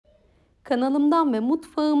Kanalımdan ve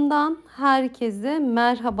mutfağımdan herkese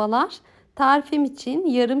merhabalar. Tarifim için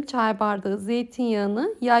yarım çay bardağı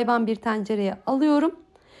zeytinyağını yayvan bir tencereye alıyorum.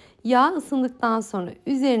 Yağ ısındıktan sonra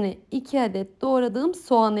üzerine 2 adet doğradığım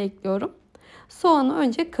soğanı ekliyorum. Soğanı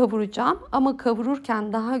önce kavuracağım ama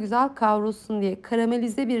kavururken daha güzel kavrulsun diye,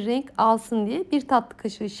 karamelize bir renk alsın diye 1 tatlı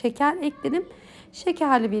kaşığı şeker ekledim.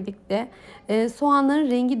 Şekerle birlikte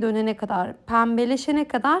soğanların rengi dönene kadar, pembeleşene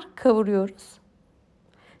kadar kavuruyoruz.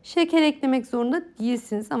 Şeker eklemek zorunda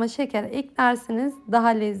değilsiniz ama şeker eklerseniz daha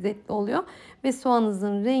lezzetli oluyor ve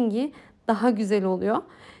soğanınızın rengi daha güzel oluyor.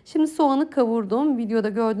 Şimdi soğanı kavurdum. Videoda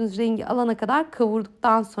gördüğünüz rengi alana kadar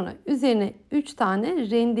kavurduktan sonra üzerine 3 tane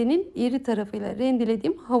rendenin iri tarafıyla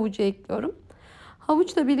rendelediğim havucu ekliyorum.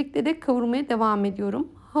 Havuçla birlikte de kavurmaya devam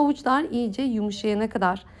ediyorum. Havuçlar iyice yumuşayana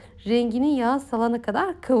kadar, rengini yağa salana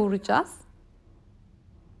kadar kavuracağız.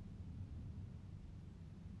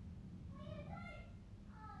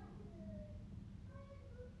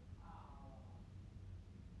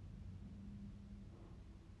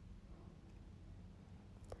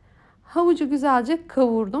 Havucu güzelce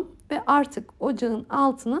kavurdum ve artık ocağın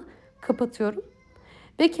altını kapatıyorum.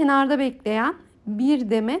 Ve kenarda bekleyen bir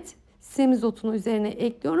demet semizotunu üzerine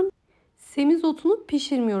ekliyorum. Semizotunu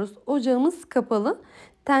pişirmiyoruz. Ocağımız kapalı.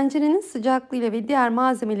 Tencerenin sıcaklığıyla ve diğer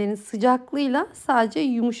malzemelerin sıcaklığıyla sadece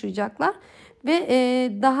yumuşayacaklar. Ve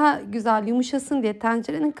daha güzel yumuşasın diye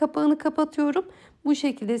tencerenin kapağını kapatıyorum. Bu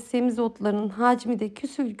şekilde semizotlarının hacmi de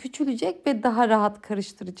küçülecek ve daha rahat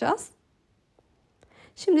karıştıracağız.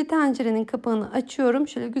 Şimdi tencerenin kapağını açıyorum.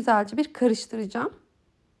 Şöyle güzelce bir karıştıracağım.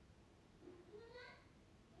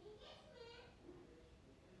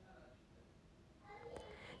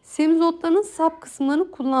 Semizotlarının sap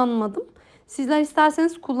kısımlarını kullanmadım. Sizler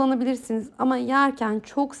isterseniz kullanabilirsiniz ama yerken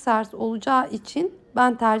çok sert olacağı için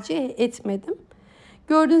ben tercih etmedim.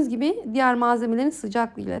 Gördüğünüz gibi diğer malzemelerin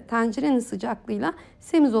sıcaklığıyla, tencerenin sıcaklığıyla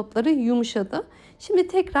semizotları yumuşadı. Şimdi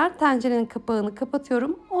tekrar tencerenin kapağını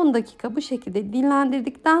kapatıyorum. 10 dakika bu şekilde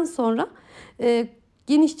dinlendirdikten sonra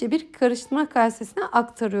genişçe bir karıştırma kasesine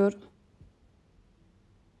aktarıyorum.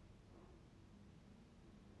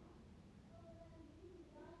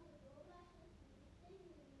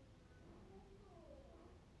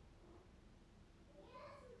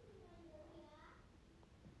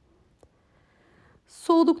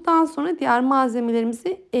 Soğuduktan sonra diğer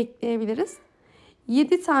malzemelerimizi ekleyebiliriz.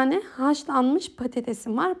 7 tane haşlanmış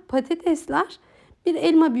patatesim var. Patatesler bir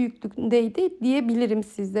elma büyüklüğündeydi diyebilirim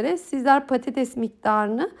sizlere. Sizler patates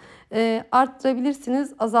miktarını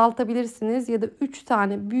arttırabilirsiniz, azaltabilirsiniz ya da 3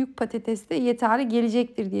 tane büyük patates de yeterli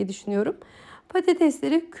gelecektir diye düşünüyorum.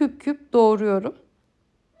 Patatesleri küp küp doğruyorum.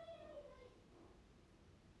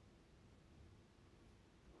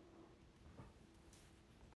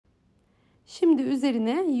 Şimdi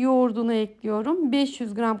üzerine yoğurdunu ekliyorum.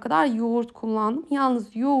 500 gram kadar yoğurt kullandım.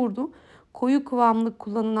 Yalnız yoğurdu koyu kıvamlı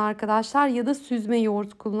kullanın arkadaşlar ya da süzme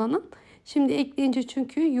yoğurt kullanın. Şimdi ekleyince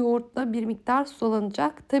çünkü yoğurtla bir miktar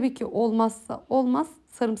sulanacak. Tabii ki olmazsa olmaz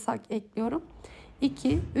sarımsak ekliyorum.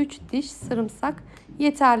 2-3 diş sarımsak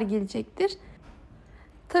yeterli gelecektir.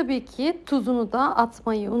 Tabii ki tuzunu da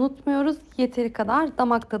atmayı unutmuyoruz. Yeteri kadar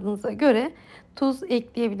damak tadınıza göre tuz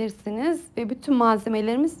ekleyebilirsiniz. Ve bütün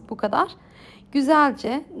malzemelerimiz bu kadar.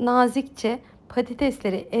 Güzelce, nazikçe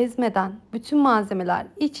patatesleri ezmeden bütün malzemeler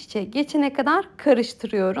iç içe geçene kadar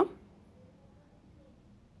karıştırıyorum.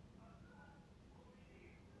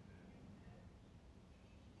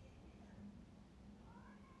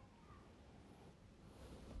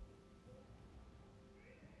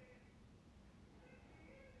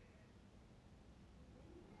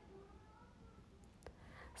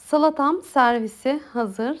 Salatam servisi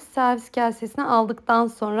hazır. Servis kasesine aldıktan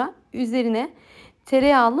sonra üzerine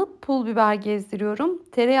tereyağlı pul biber gezdiriyorum.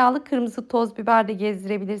 Tereyağlı kırmızı toz biber de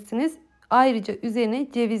gezdirebilirsiniz. Ayrıca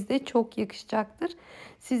üzerine ceviz de çok yakışacaktır.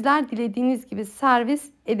 Sizler dilediğiniz gibi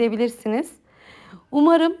servis edebilirsiniz.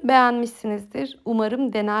 Umarım beğenmişsinizdir.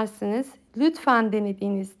 Umarım denersiniz. Lütfen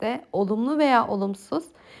denediğinizde olumlu veya olumsuz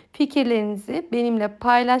fikirlerinizi benimle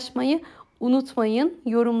paylaşmayı unutmayın.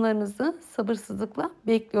 Yorumlarınızı sabırsızlıkla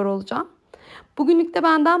bekliyor olacağım. Bugünlük de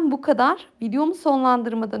benden bu kadar. Videomu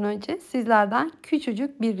sonlandırmadan önce sizlerden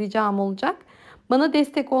küçücük bir ricam olacak. Bana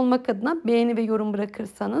destek olmak adına beğeni ve yorum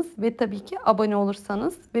bırakırsanız ve tabii ki abone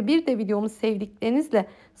olursanız ve bir de videomu sevdiklerinizle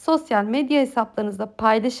sosyal medya hesaplarınızda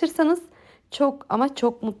paylaşırsanız çok ama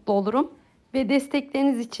çok mutlu olurum. Ve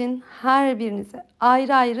destekleriniz için her birinize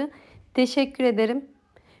ayrı ayrı teşekkür ederim.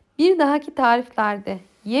 Bir dahaki tariflerde,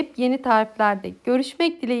 yepyeni tariflerde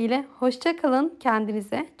görüşmek dileğiyle. Hoşça kalın.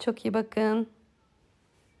 Kendinize çok iyi bakın.